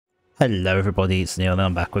Hello everybody, it's Neil and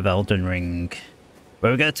I'm back with Elden Ring,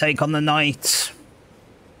 where we're going to take on the knight.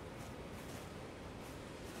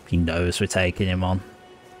 He knows we're taking him on.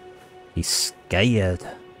 He's scared.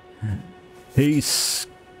 He's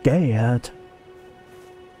scared.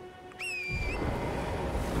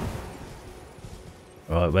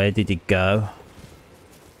 Right, where did he go?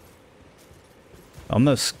 I'm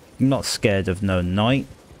not scared of no knight.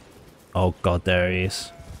 Oh god, there he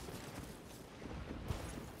is.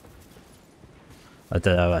 I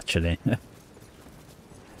don't know actually.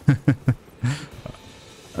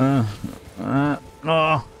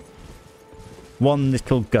 Oh. One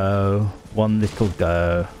little go. One little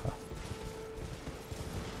go.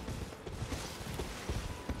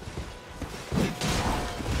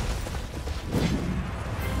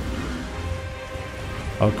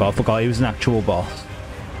 Oh god, I forgot he was an actual boss.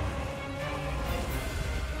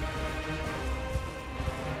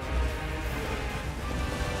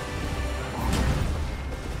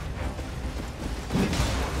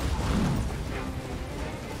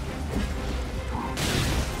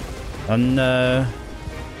 Oh no.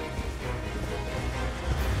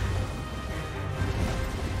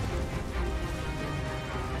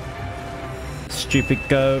 Stupid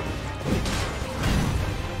goat.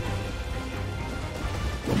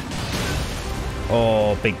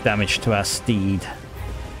 Oh, big damage to our steed.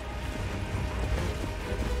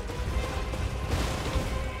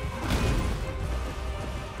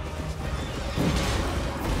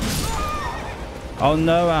 Oh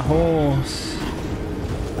no, our horse.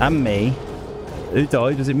 And me. Who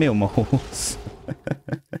died? Was it me or my horse?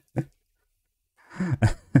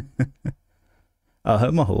 I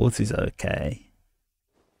hope my horse is okay.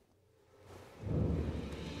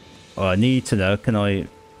 Oh, I need to know, can I...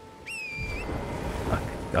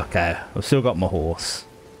 Okay, I've still got my horse.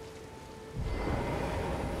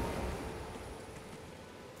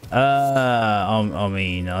 I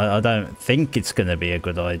mean, I don't think it's going to be a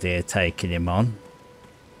good idea taking him on.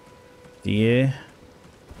 Do you?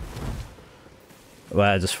 Well,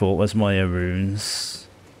 I just thought, where's my runes?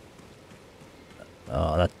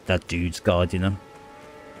 Oh, that dude's guarding them.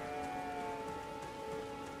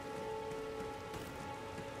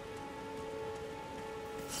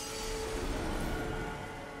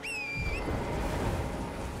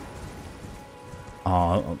 Oh,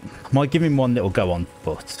 I might give him one little go on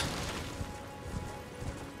foot.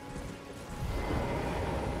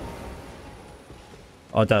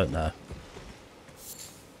 I don't know.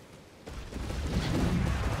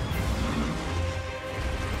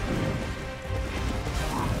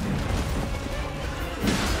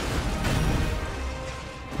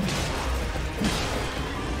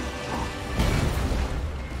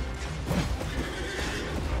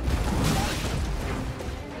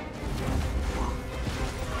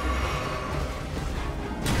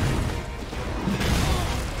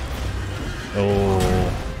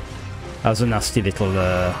 Oh, that was a nasty little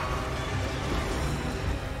I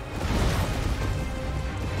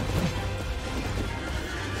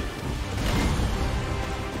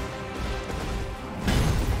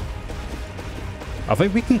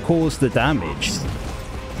think we can cause the damage.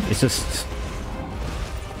 It's just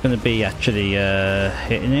gonna be actually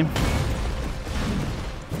hitting him.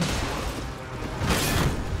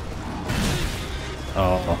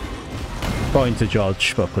 Oh, trying to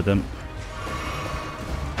dodge, but couldn't.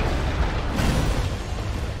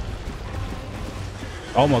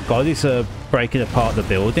 Oh my god, he's breaking apart the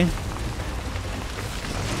building.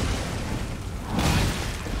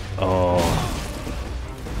 Oh.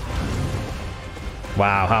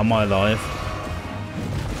 Wow, how am I alive?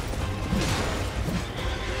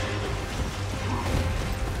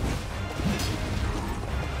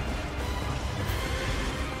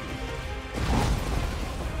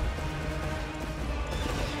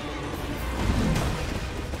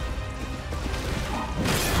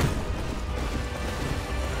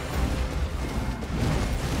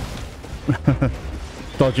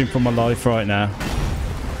 Dodging for my life right now.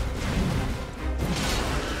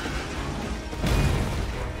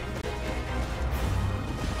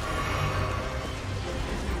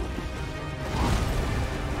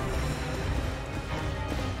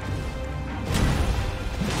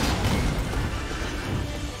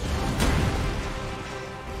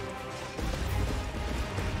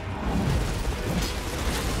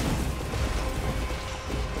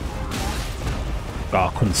 Oh,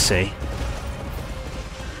 I couldn't see.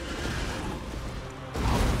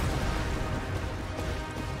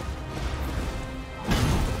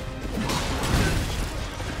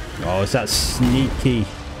 Oh, is that sneaky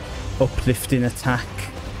uplifting attack?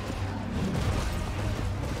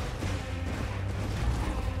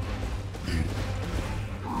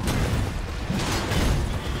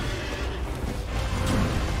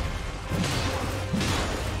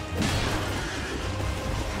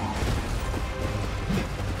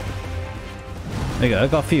 There you go, I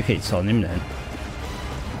got a few hits on him then.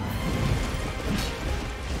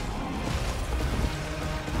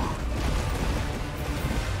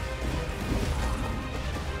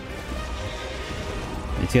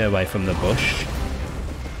 Need to get away from the bush.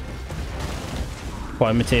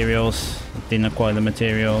 Acquire materials. Didn't acquire the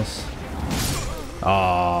materials.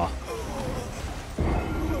 Ah.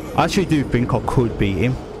 I actually do think I could beat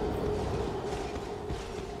him.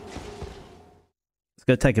 It's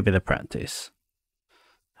gonna take a bit of practice.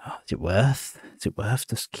 Oh, is it worth? Is it worth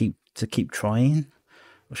just keep trying?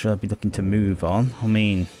 Or should I be looking to move on? I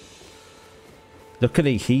mean,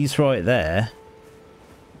 luckily he's right there.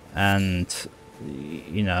 And,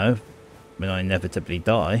 you know, when I inevitably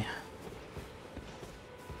die.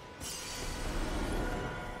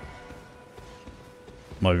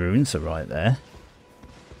 My runes are right there.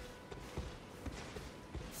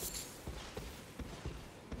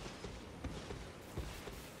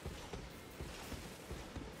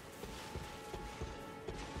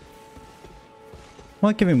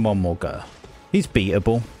 Might give him one more go. He's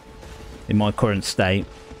beatable in my current state.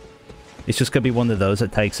 It's just going to be one of those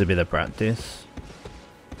that takes a bit of practice.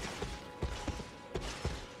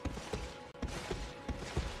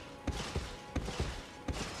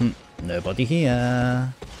 Nobody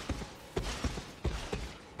here.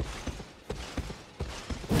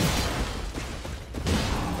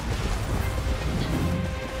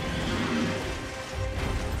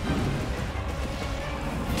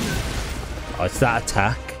 Oh, it's that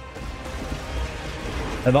attack.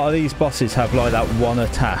 A lot of these bosses have like that one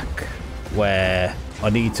attack where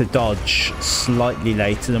I need to dodge slightly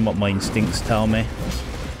later than what my instincts tell me.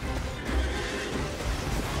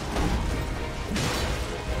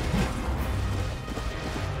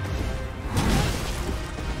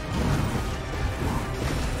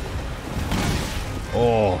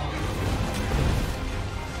 Oh.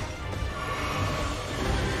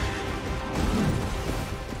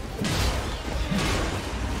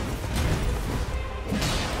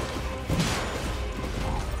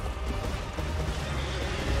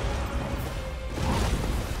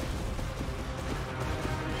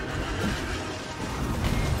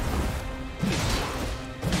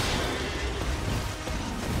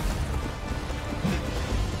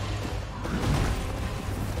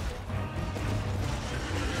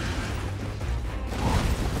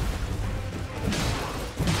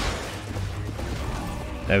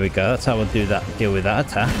 There we go, that's how we'll deal with that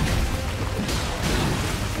attack.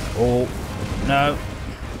 Oh, no.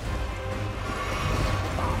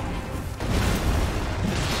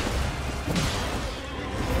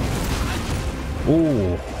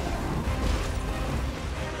 Ooh.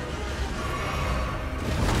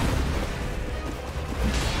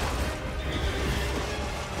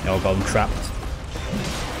 Oh god, I'm trapped.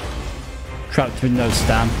 Trapped with no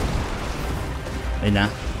stam. Hey, nah.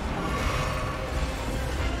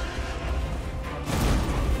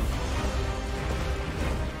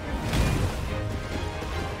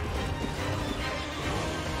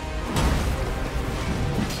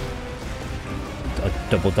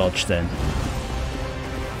 Double dodge then.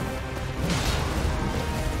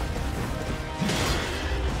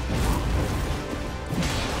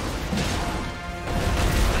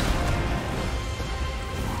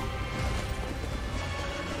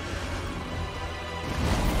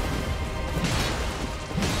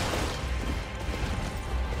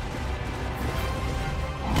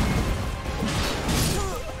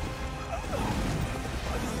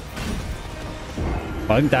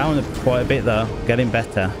 I'm down quite a bit though, getting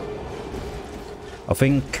better. I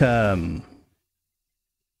think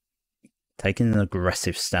taking an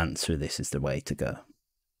aggressive stance through this is the way to go.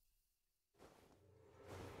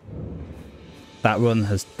 That run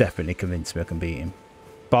has definitely convinced me I can beat him.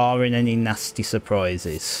 Barring any nasty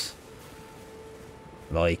surprises.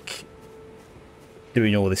 Like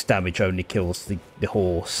doing all this damage only kills the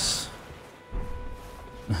horse.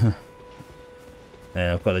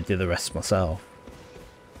 Yeah, I've got to do the rest myself.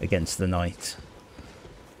 Against the knight.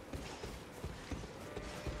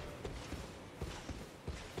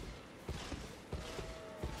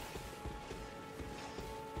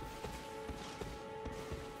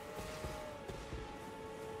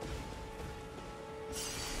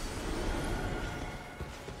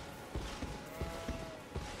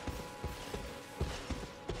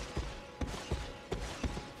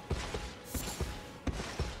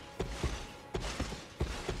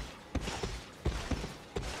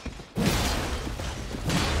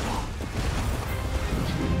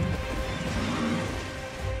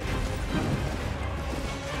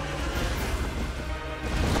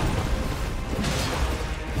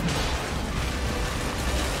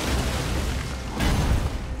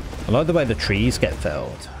 I like the way the trees get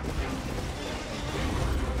felled.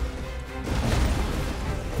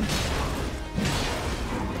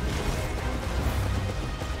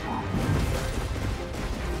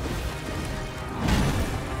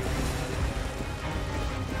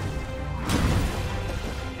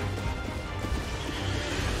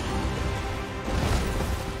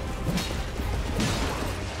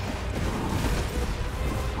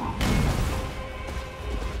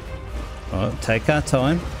 Right, take our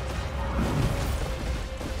time.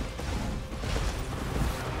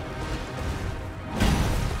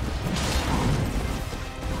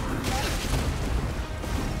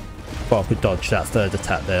 Well, I could dodge that third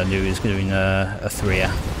attack there. I knew he was doing a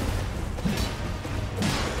 3-er.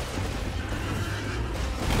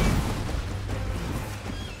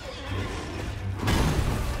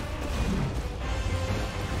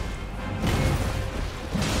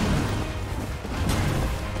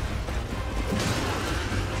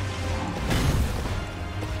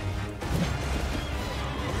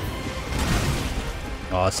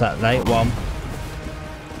 Oh, it's that late one.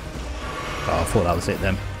 Oh, I thought that was it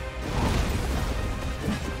then.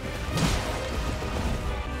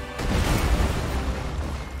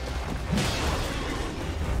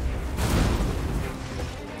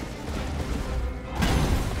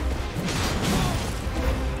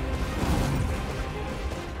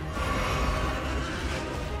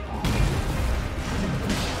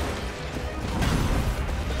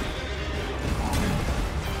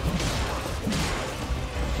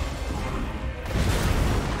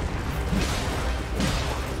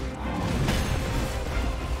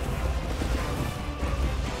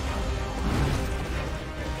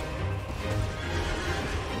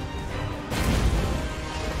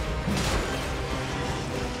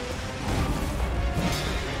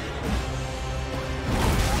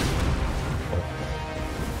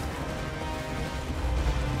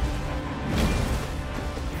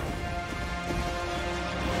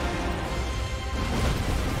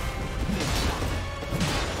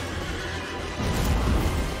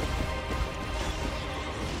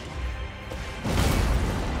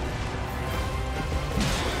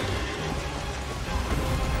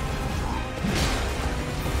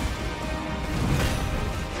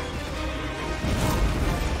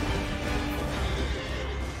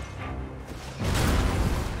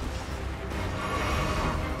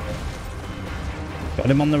 Got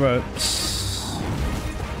him on the ropes.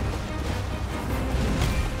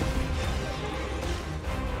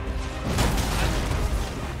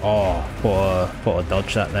 Oh, thought I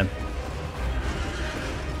dodged that then.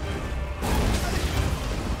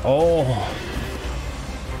 Oh.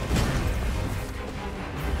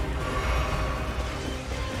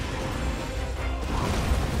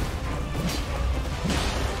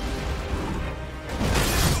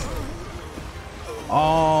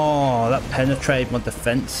 Oh, that penetrated my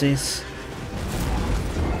defenses.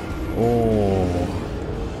 Oh.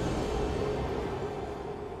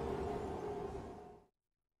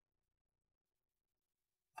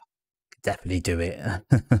 Could definitely do it.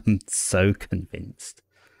 I'm so convinced.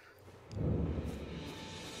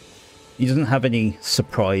 He doesn't have any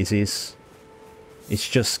surprises. It's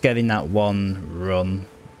just getting that one run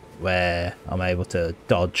where I'm able to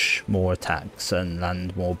dodge more attacks and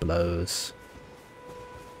land more blows.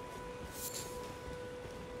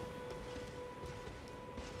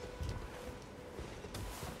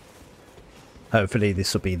 Hopefully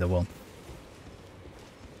this will be the one.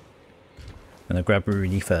 I'm gonna grab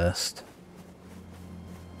Rooney first.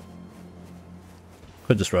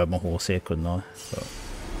 Could just ride my horse here, couldn't I?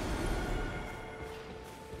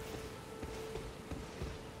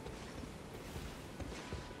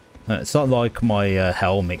 But it's not like my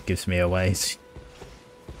helmet gives me away.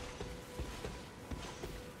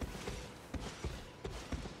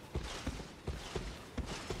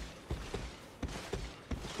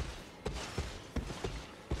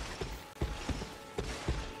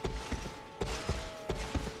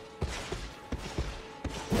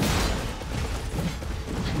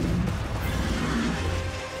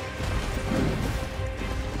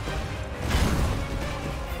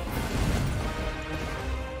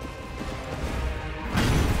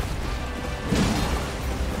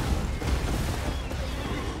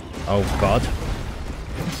 Oh god.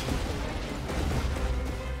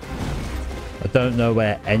 I don't know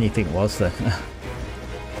where anything was then.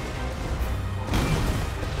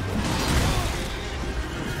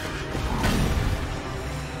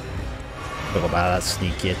 Talk about that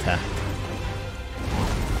sneaky attack.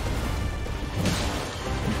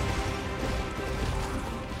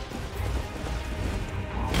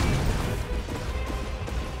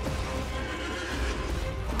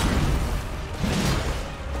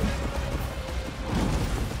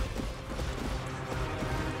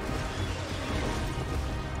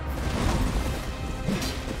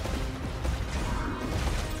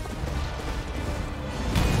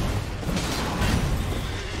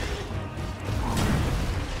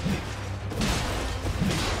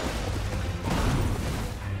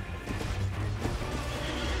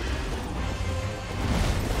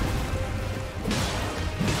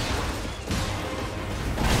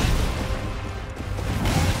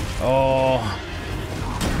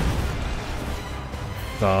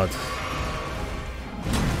 God.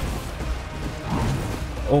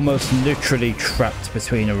 Almost literally trapped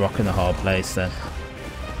between a rock and a hard place then.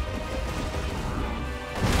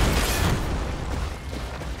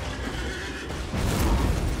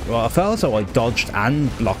 Well, I felt as though I dodged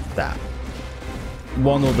and blocked that.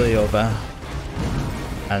 One or the other.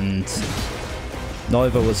 And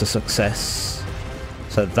neither was a success.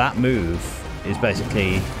 So that move is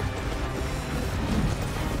basically...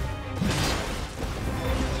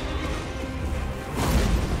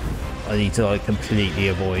 I need to like completely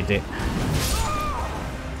avoid it.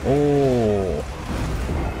 Oh.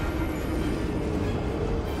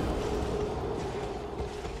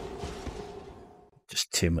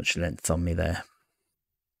 Just too much length on me there.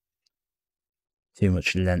 Too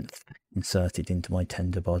much length inserted into my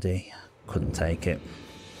tender body. Couldn't take it.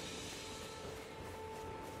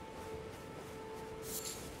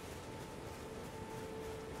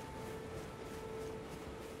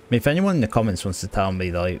 If anyone in the comments wants to tell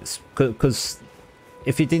me, like, because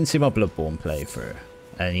if you didn't see my Bloodborne playthrough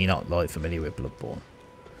and you're not like familiar with Bloodborne,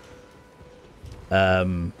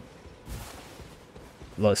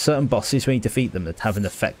 like certain bosses when you defeat them that have an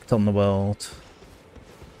effect on the world.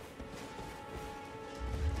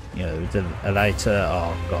 You know, the later.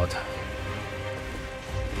 Oh god.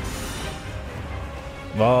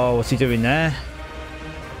 Oh, what's he doing there?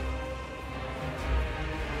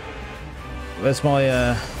 Where's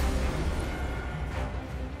my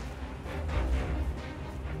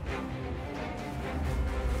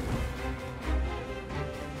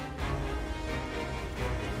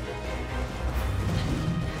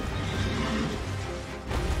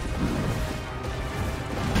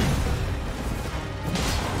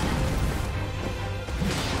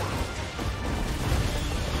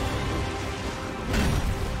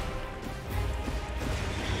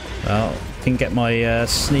Well, can get my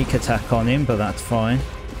sneak attack on him, but that's fine.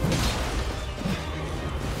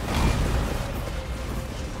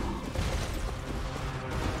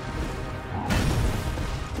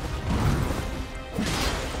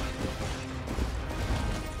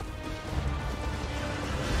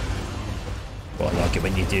 Well, I like it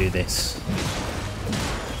when you do this.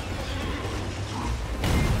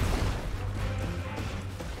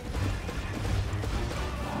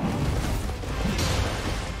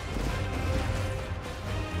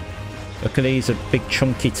 Luckily, he's a big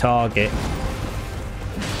chunky target.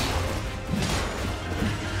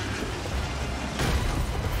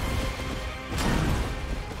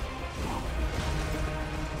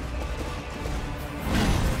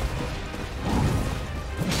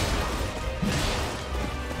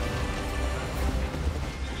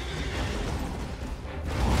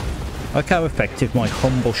 Look how effective my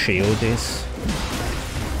humble shield is.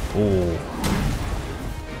 Oh.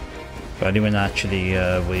 But only when I actually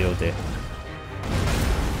wield it.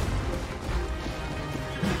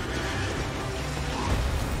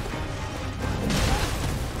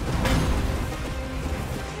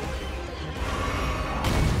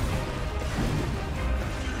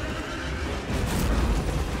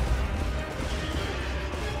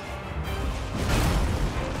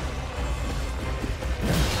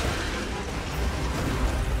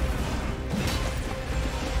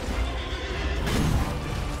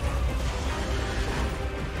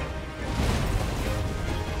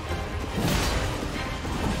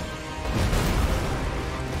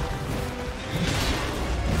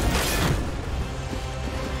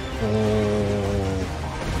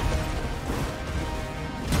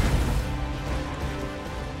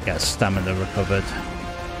 Get stamina recovered.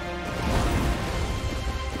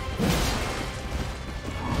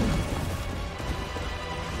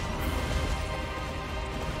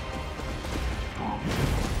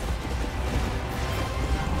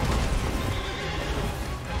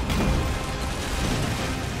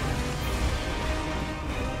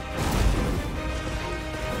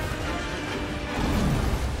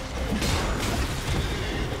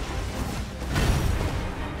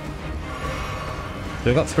 So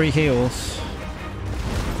we've got 3 heals.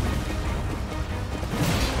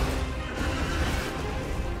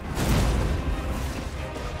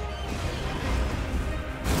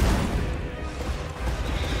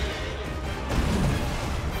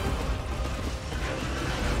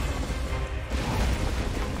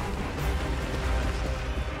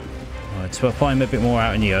 Alright, so we'll find him a bit more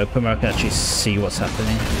out in the open where I can actually see what's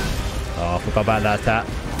happening. Oh, I forgot about that attack.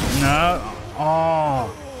 No!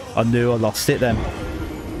 Oh! I knew I lost it then.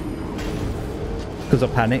 Because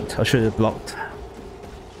I panicked. I should have blocked.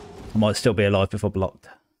 I might still be alive if I blocked.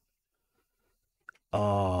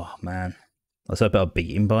 Oh, man. I was hoping I'd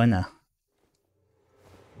beat him by now.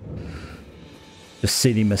 Just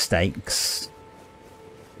silly mistakes.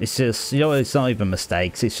 It's just, you know, it's not even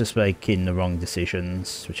mistakes, it's just making the wrong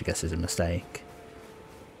decisions, which I guess is a mistake.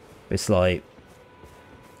 It's like,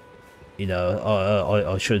 you know,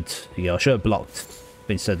 I should, you know, I should have blocked,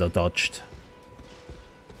 but instead I dodged.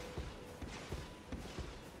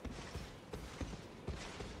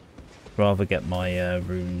 Rather get my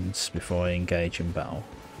runes before I engage in battle.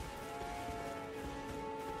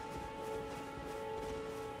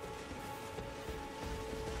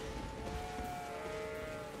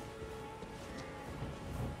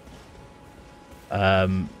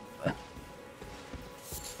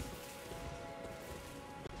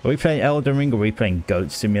 Are we playing Elden Ring or are we playing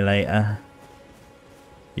Goat Simulator?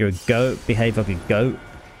 You're a goat, behave like a goat.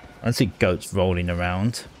 I don't see goats rolling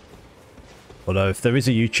around. Although if there is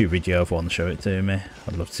a YouTube video of one, show it to me.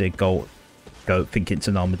 I'd love to see a goat think it's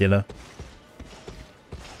an armadillo.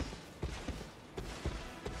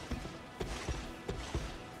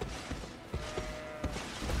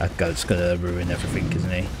 That goat's gonna ruin everything,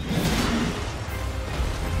 isn't he?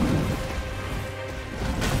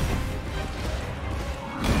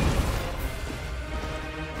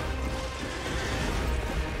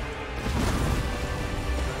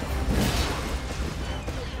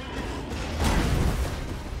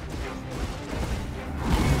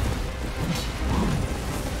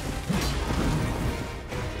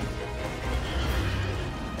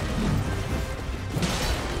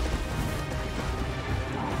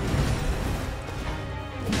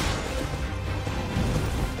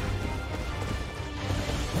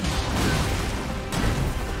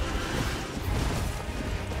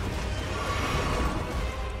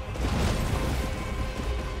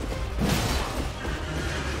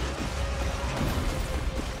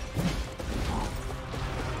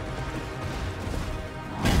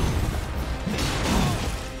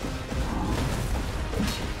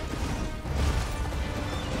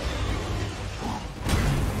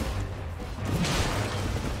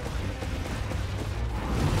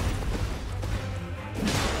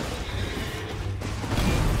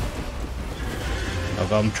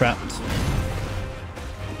 I'm trapped.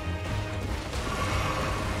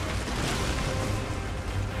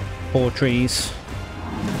 Four trees.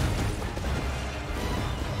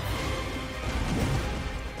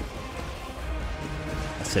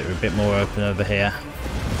 That's it, we're a bit more open over here.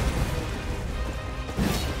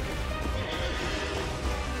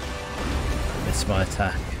 Missed my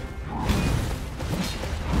attack.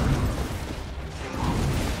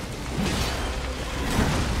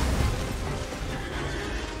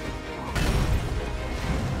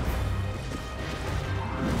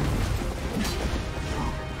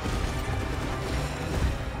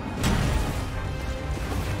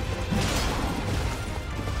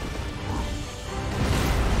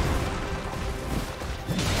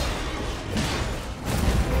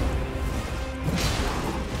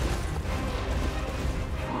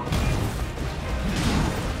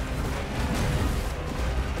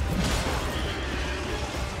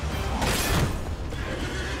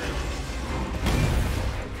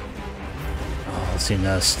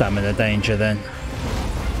 In stamina danger then.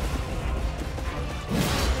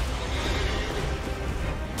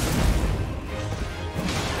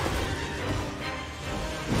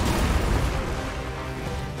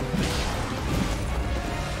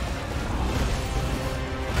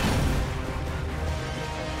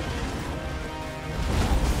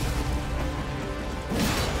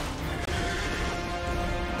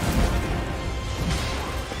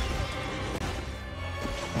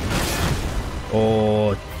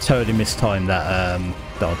 Or totally mistimed that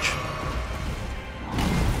dodge.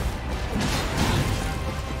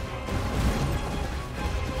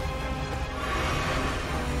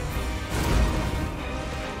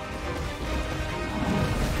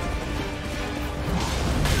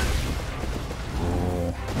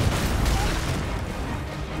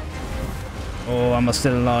 Oh, am I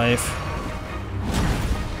still alive?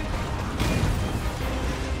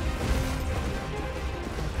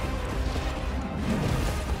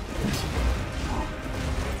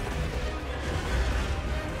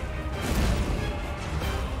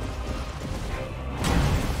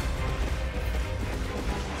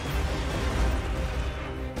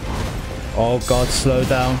 Oh god, slow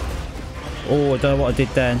down. Oh, I don't know what I did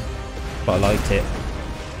then, but I liked it.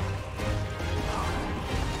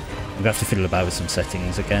 I'm gonna have to fiddle about with some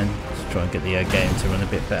settings again to try and get the game to run a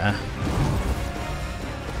bit better.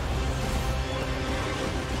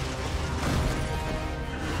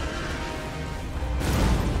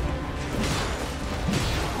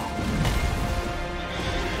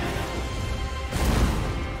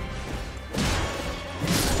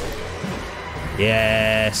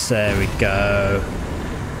 Yes, there we go.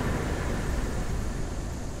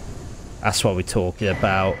 That's why we're talking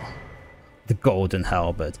about the golden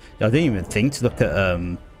halberd. I didn't even think to look at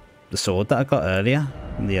the sword that I got earlier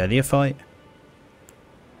in the earlier fight.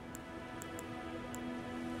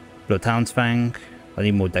 Bloodhound's Fang. I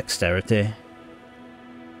need more dexterity.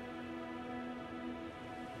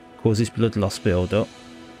 Causes blood loss build up.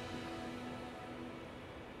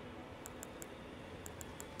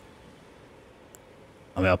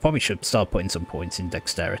 I mean, I probably should start putting some points in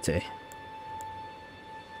dexterity.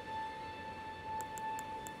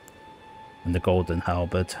 And the golden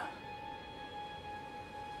halberd.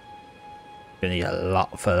 Gonna need a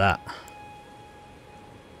lot for that.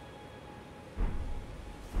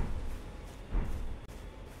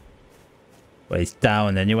 Well, he's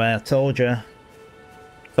down anyway, I told you.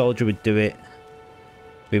 Told you we'd do it.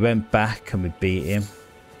 We went back and we beat him.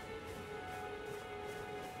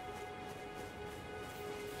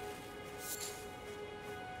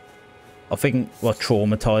 I think what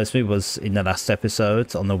traumatized me was in the last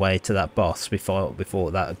episode on the way to that boss before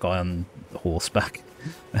that guy on horseback.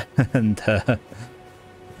 And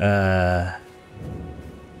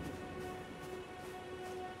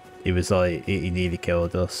he was like, he nearly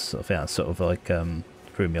killed us. I think that sort of like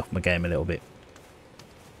threw me off my game a little bit.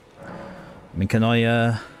 I mean, can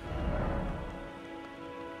I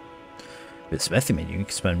with smithing menu you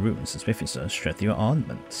can spend runes and smithing stones to strengthen your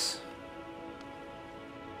armaments.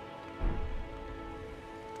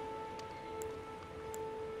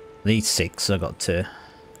 Need 6, I got 2.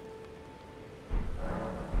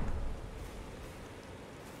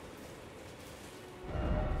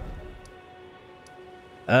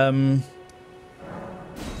 I'm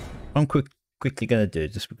quickly gonna do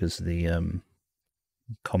just because of the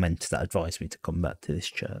comment that advised me to come back to this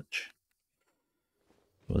church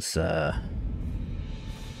was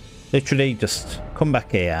literally just come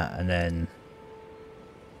back here and then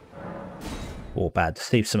walk back to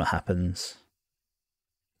see if something happens.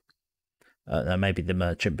 Maybe the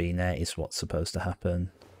merchant being there is what's supposed to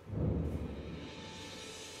happen.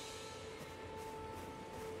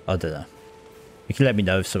 I don't know. You can let me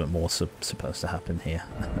know if something more supposed to happen here.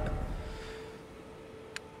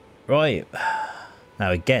 Right.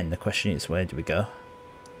 Now again, the question is, where do we go?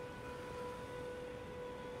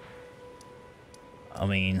 I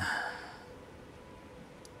mean...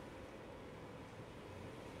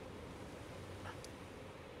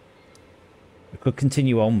 we could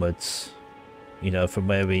continue onwards. You know, from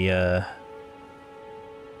where we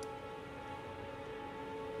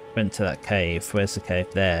went to that cave. Where's the cave?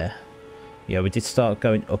 There. Yeah, we did start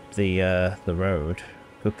going up the road.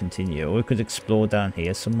 Could continue, or we could explore down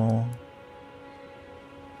here some more,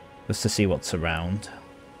 just to see what's around.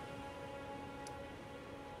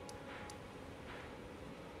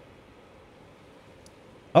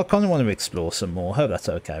 I kind of want to explore some more. Hope that's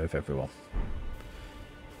okay with everyone.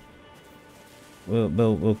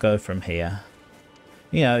 We'll go from here.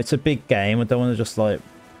 You know, it's a big game. I don't want to just like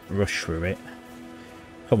rush through it.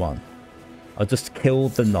 Come on. I just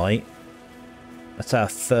killed the knight. That's our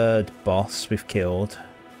 3rd boss we've killed.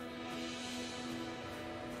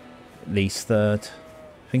 At least 3rd.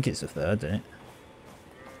 I think it's the 3rd, isn't it?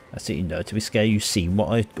 That's it, you know, to be scared you see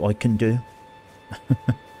what I can do.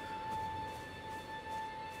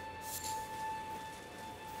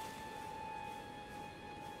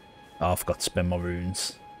 Oh, I forgot to spend my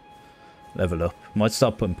runes. Level up. Might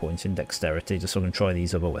start putting points in dexterity just so I can try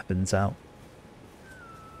these other weapons out.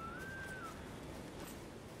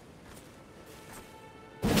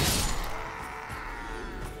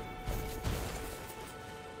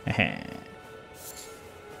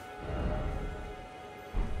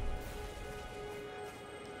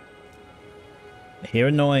 I hear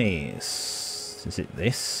a noise. Is it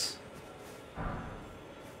this?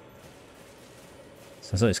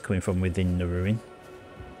 Sounds like it's coming from within the ruin.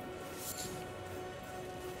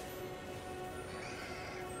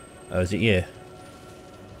 Oh, is it you?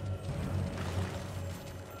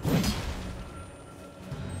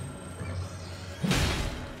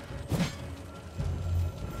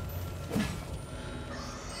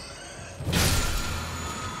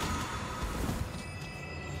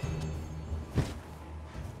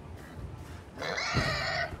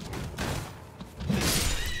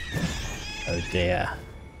 Oh dear.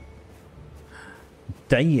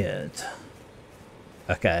 Dead.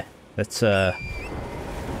 Okay, let's have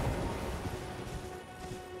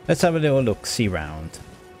a little look-see round.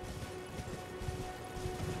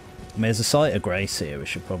 I mean, there's a site of grace here. We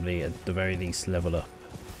should probably, at the very least, level up.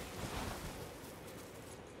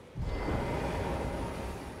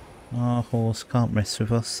 Our horse can't mess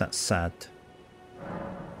with us. That's sad.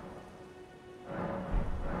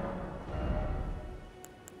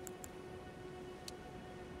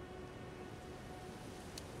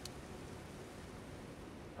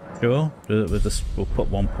 Sure, we'll put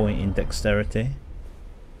 1 point in dexterity.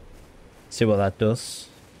 See what that does.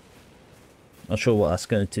 Not sure what that's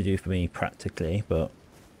going to do for me practically, but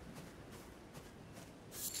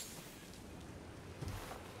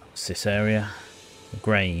what's this area? The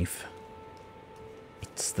grave.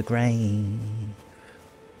 It's the grave.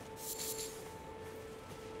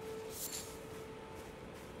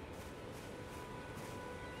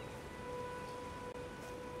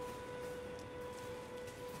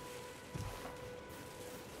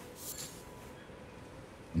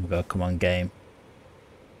 We'll go, come on, game.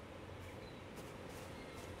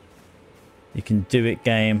 You can do it,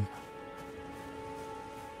 game.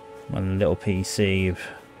 My little PC, you've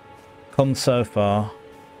come so far.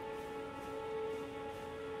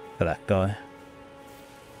 Look at that guy.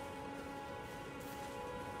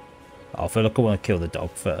 I feel like I want to kill the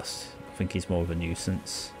dog first. I think he's more of a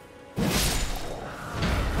nuisance.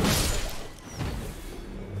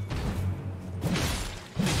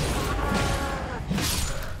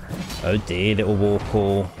 Oh dear, little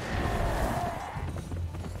warpaw.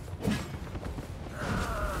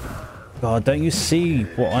 God, don't you see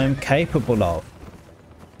what I'm capable of?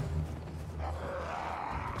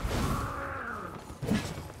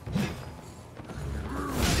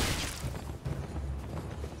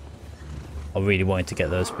 I really wanted to get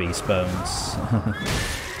those beast bones.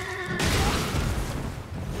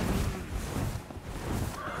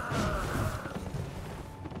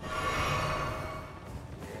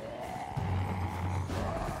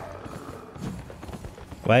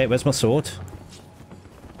 Wait, where's my sword?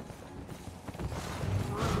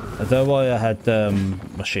 I don't know why I had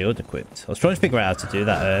my shield equipped. I was trying to figure out how to do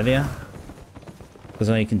that earlier. Because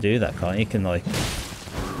I know you can do that, can't you? You can like...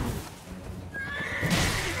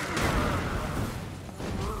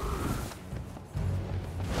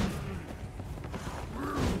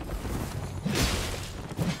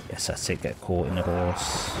 Yes, that's it, get caught in the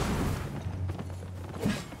horse.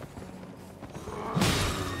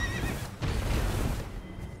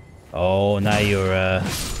 Oh, now you're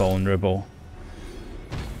vulnerable.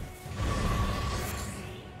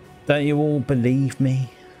 Don't you all believe me?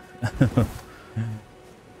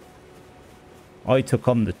 I took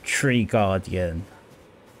on the Tree Guardian.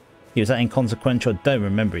 He was that inconsequential, I don't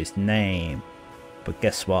remember his name. But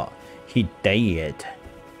guess what? He died.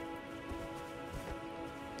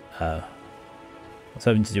 I was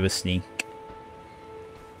hoping to do a sneak.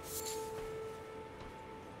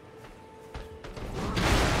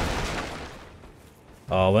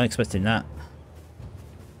 Oh, I wasn't expecting that.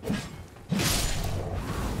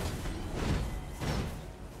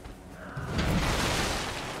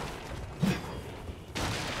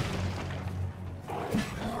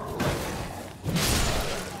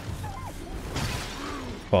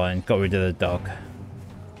 Fine, got rid of the dog.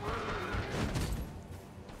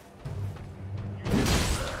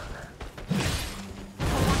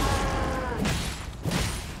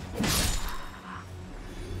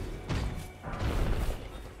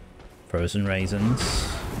 Frozen raisins.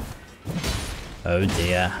 Oh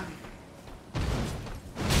dear.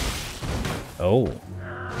 Oh.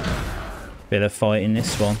 Bit of fight in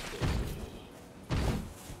this one.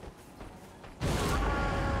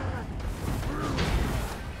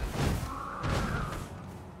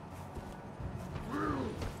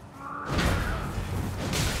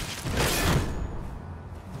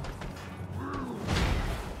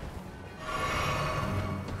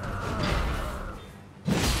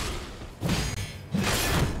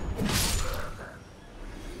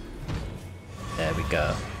 There we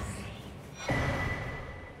go.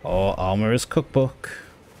 Oh, Armorer's Cookbook.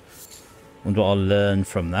 Wonder what I'll learn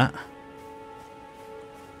from that.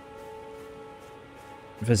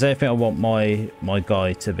 If there's anything I want my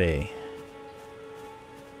guy to be,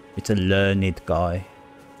 it's a learned guy.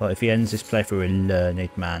 Like if he ends this playthrough a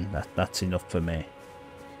learned man, that's enough for me.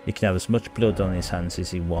 He can have as much blood on his hands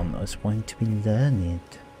as he wants. I just want him to be learned.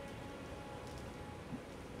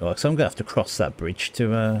 Right, so I'm gonna have to cross that bridge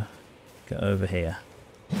to get over here.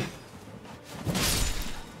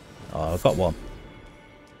 Oh, I've got one.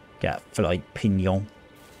 Get for like pinion.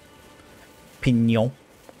 Pinion.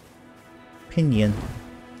 Pinion.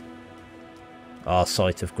 Ah,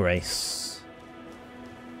 sight of grace.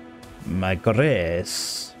 My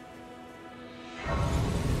grace.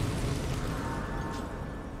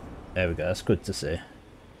 There we go, that's good to see.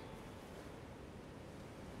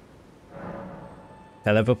 Can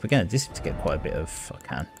I level up again? This seems to get quite a bit of... I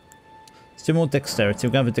can. Let's do more dexterity.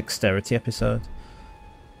 We're going to have a dexterity episode.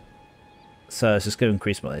 So it's just going to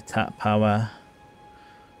increase my attack power.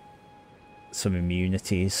 Some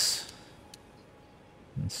immunities.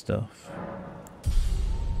 And stuff.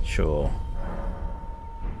 Sure.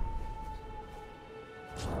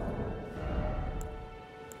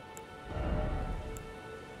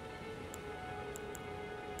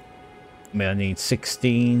 I mean, I need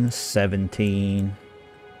 16, 17,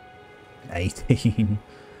 18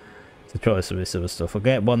 to try some of this other stuff. I'll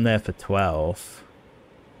get one there for 12.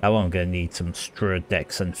 That one I'm going to need some Strud,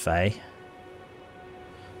 Dex and Fey.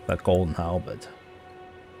 That golden halberd.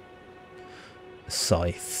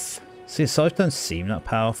 Scythe. See, scythe don't seem that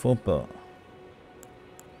powerful, but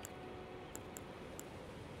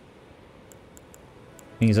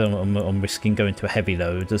means I'm risking going to a heavy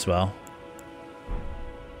load as well.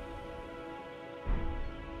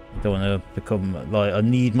 I don't want to become like, I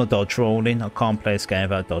need my dodge rolling. I can't play this game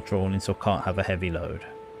without dodge rolling, so I can't have a heavy load.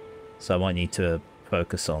 So I might need to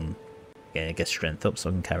focus on get strength up so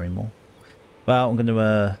I can carry more. Well, I'm going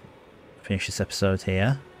to finish this episode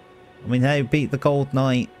here. I mean, hey, beat the Gold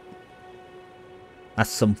Knight.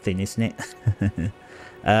 That's something, isn't it?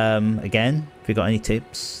 Again, if you've got any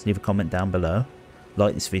tips, leave a comment down below.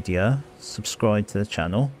 Like this video, subscribe to the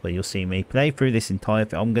channel where you'll see me play through this entire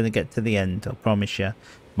thing. I'm going to get to the end, I promise you.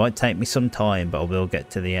 Might take me some time, but I will get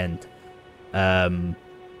to the end. And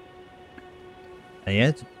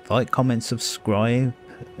yeah, like, comment, subscribe.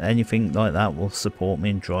 Anything like that will support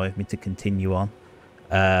me and drive me to continue on.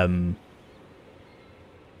 I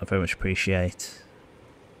very much appreciate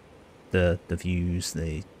the views,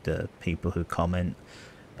 the people who comment,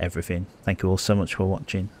 everything. Thank you all so much for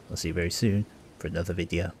watching. I'll see you very soon for another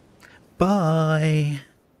video. Bye.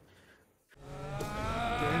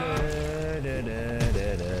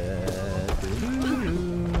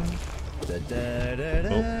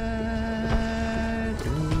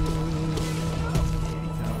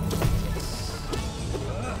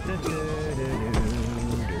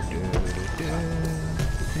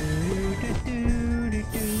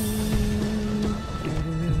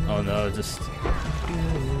 Oh no, just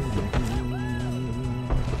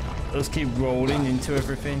keep rolling into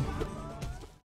everything.